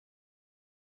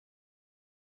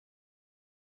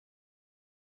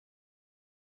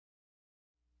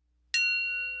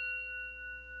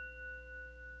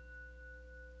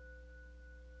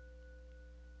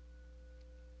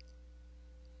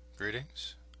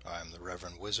Greetings, I'm the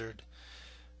Reverend Wizard,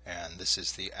 and this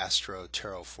is the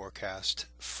Astro-Tarot forecast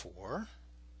for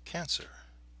Cancer,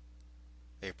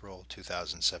 April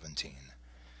 2017.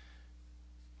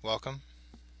 Welcome.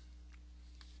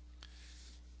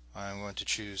 I'm going to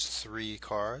choose 3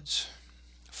 cards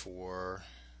for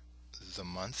the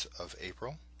month of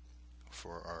April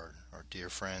for our dear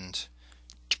friend.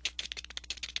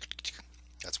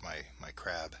 That's my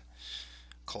crab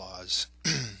claws.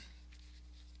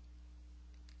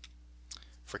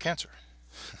 For Cancer.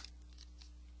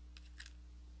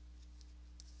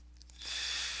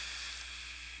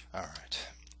 All right.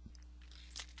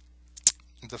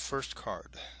 The first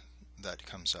card that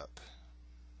comes up,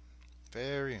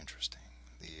 very interesting.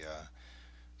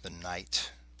 The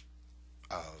Knight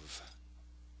of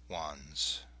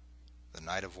Wands. The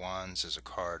Knight of Wands is a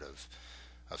card of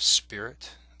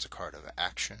spirit. It's a card of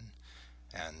action,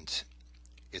 and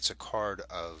it's a card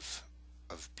of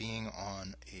being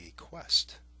on a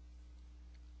quest.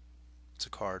 It's a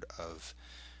card of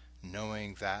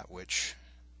knowing that which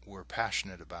we're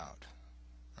passionate about,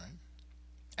 right?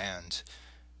 And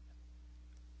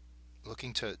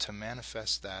looking to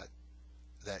manifest that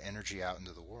energy out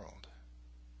into the world,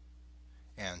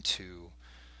 and to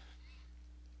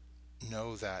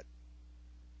know that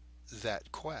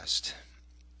that quest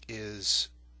is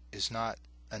not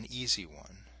an easy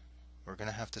one. We're going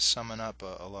to have to summon up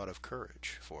a lot of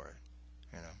courage for it.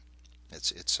 You know,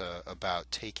 it's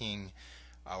about taking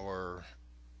our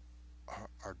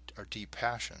deep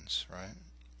passions, right?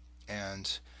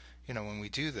 And you know, when we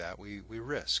do that, we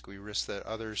risk that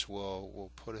others will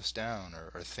put us down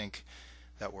or think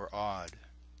that we're odd.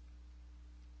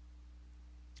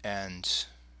 And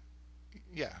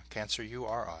yeah, Cancer, you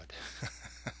are odd.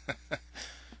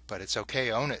 But it's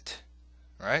okay, own it,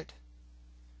 right?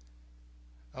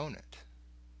 Own it.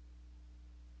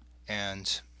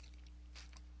 And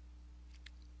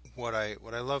what I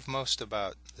love most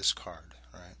about this card,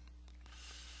 right,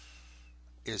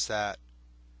 is that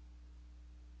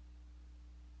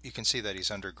you can see that he's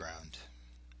underground,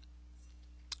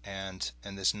 and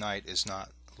this knight is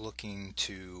not looking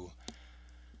to,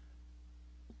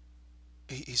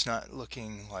 he's not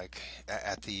looking like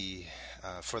at the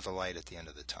for the light at the end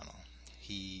of the tunnel.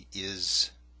 He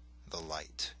is the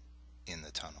light in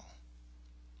the tunnel.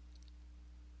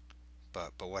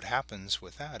 But what happens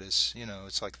with that is, you know,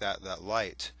 it's like that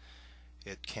light,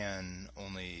 it can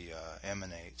only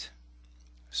emanate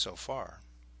so far,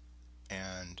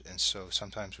 and so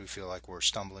sometimes we feel like we're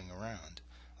stumbling around,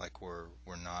 like we're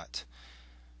not,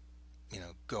 you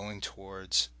know, going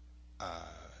towards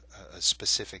a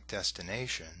specific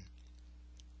destination,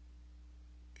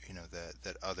 you know,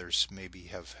 that others maybe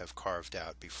have carved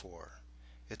out before.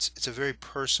 It's a very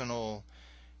personal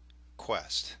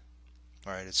quest.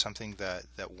 All right, it's something that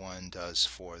one does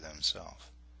for themselves,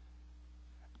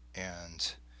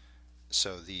 and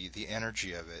so the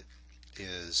energy of it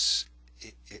is,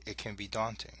 it can be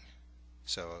daunting.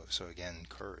 So again,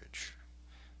 courage.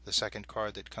 The second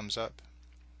card that comes up,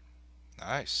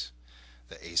 nice,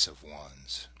 the Ace of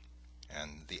Wands,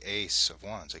 and the Ace of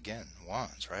Wands, again,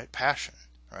 wands, right? Passion,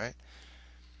 right?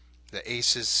 The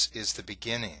Ace is the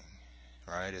beginning,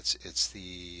 right? It's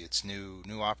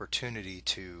new opportunity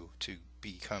to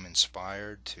become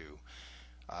inspired, to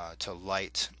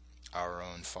light our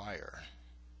own fire.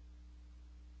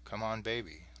 Come on,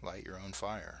 baby, light your own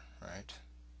fire, right?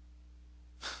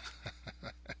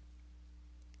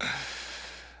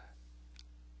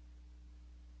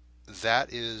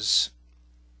 That is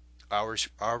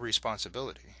our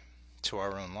responsibility to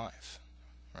our own life,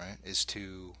 right? Is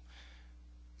to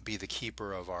be the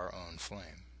keeper of our own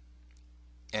flame,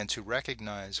 and to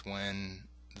recognize when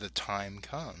the time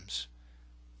comes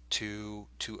to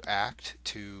act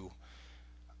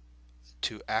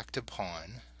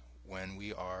upon when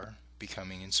we are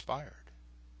becoming inspired,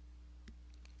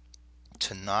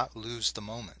 to not lose the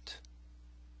moment,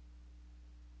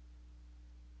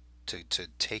 to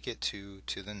take it to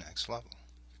the next level.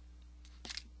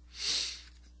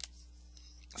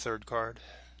 Third card,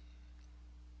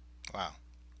 wow,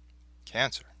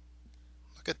 Cancer,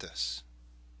 look at this.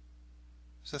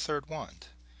 It's the third wand,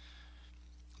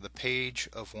 the Page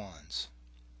of Wands.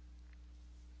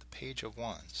 The Page of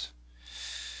Wands.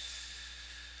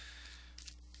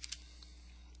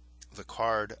 The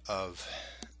card of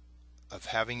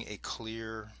having a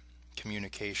clear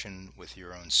communication with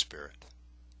your own spirit.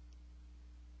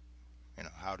 You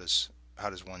know, how does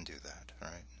one do that,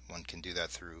 right? One can do that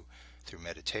through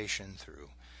meditation, through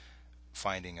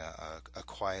finding a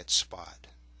quiet spot,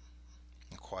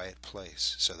 a quiet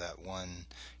place, so that one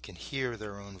can hear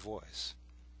their own voice.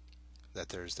 that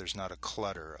there's not a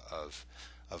clutter of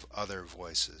other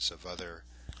voices, of other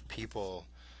people,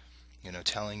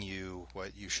 telling you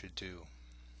what you should do,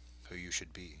 who you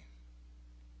should be.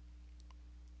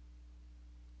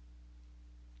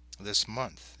 This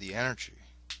month, the energy,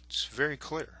 it's very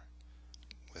clear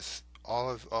with all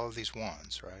of these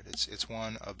wands, right? It's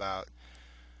one about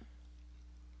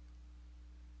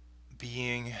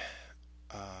being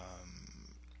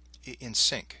in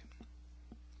sync,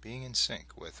 being in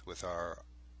sync with our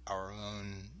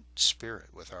own spirit,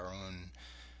 with our own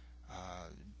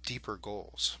deeper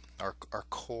goals, our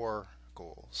core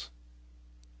goals,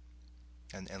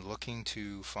 and looking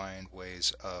to find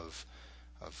ways of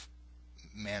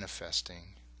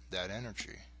manifesting that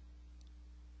energy.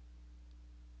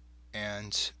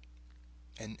 And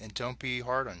don't be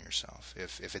hard on yourself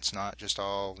if it's not just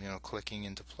all clicking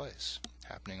into place,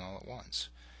 happening all at once.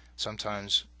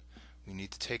 Sometimes we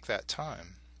need to take that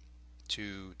time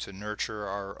to nurture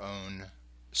our own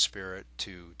spirit,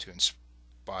 to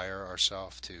inspire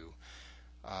ourselves, to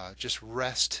just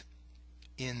rest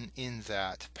in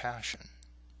that passion,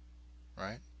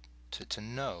 right? To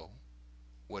know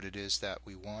what it is that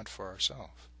we want for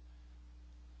ourselves,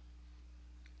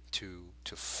 to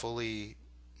fully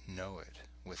know it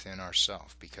within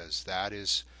ourselves, because that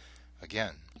is,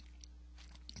 again,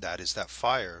 that is that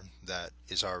fire that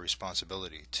is our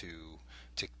responsibility to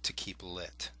keep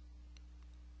lit,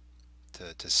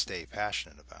 to stay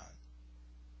passionate about.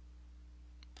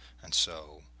 And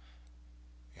so,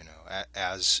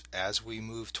 as we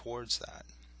move towards that,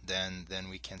 then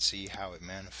we can see how it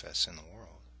manifests in the world.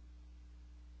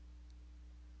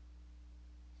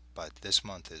 But this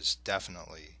month is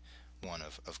definitely one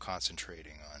of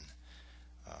concentrating on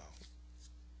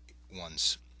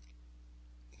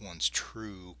one's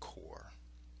true core,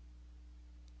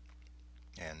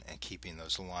 and keeping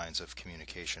those lines of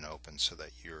communication open so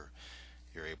that you're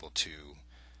able to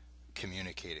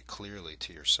communicate it clearly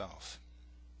to yourself,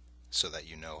 so that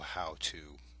you know how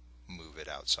to move it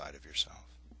outside of yourself.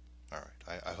 All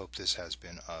right, I hope this has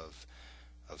been of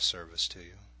service to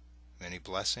you. Many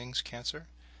blessings, Cancer,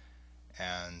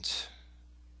 and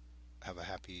have a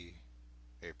happy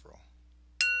April.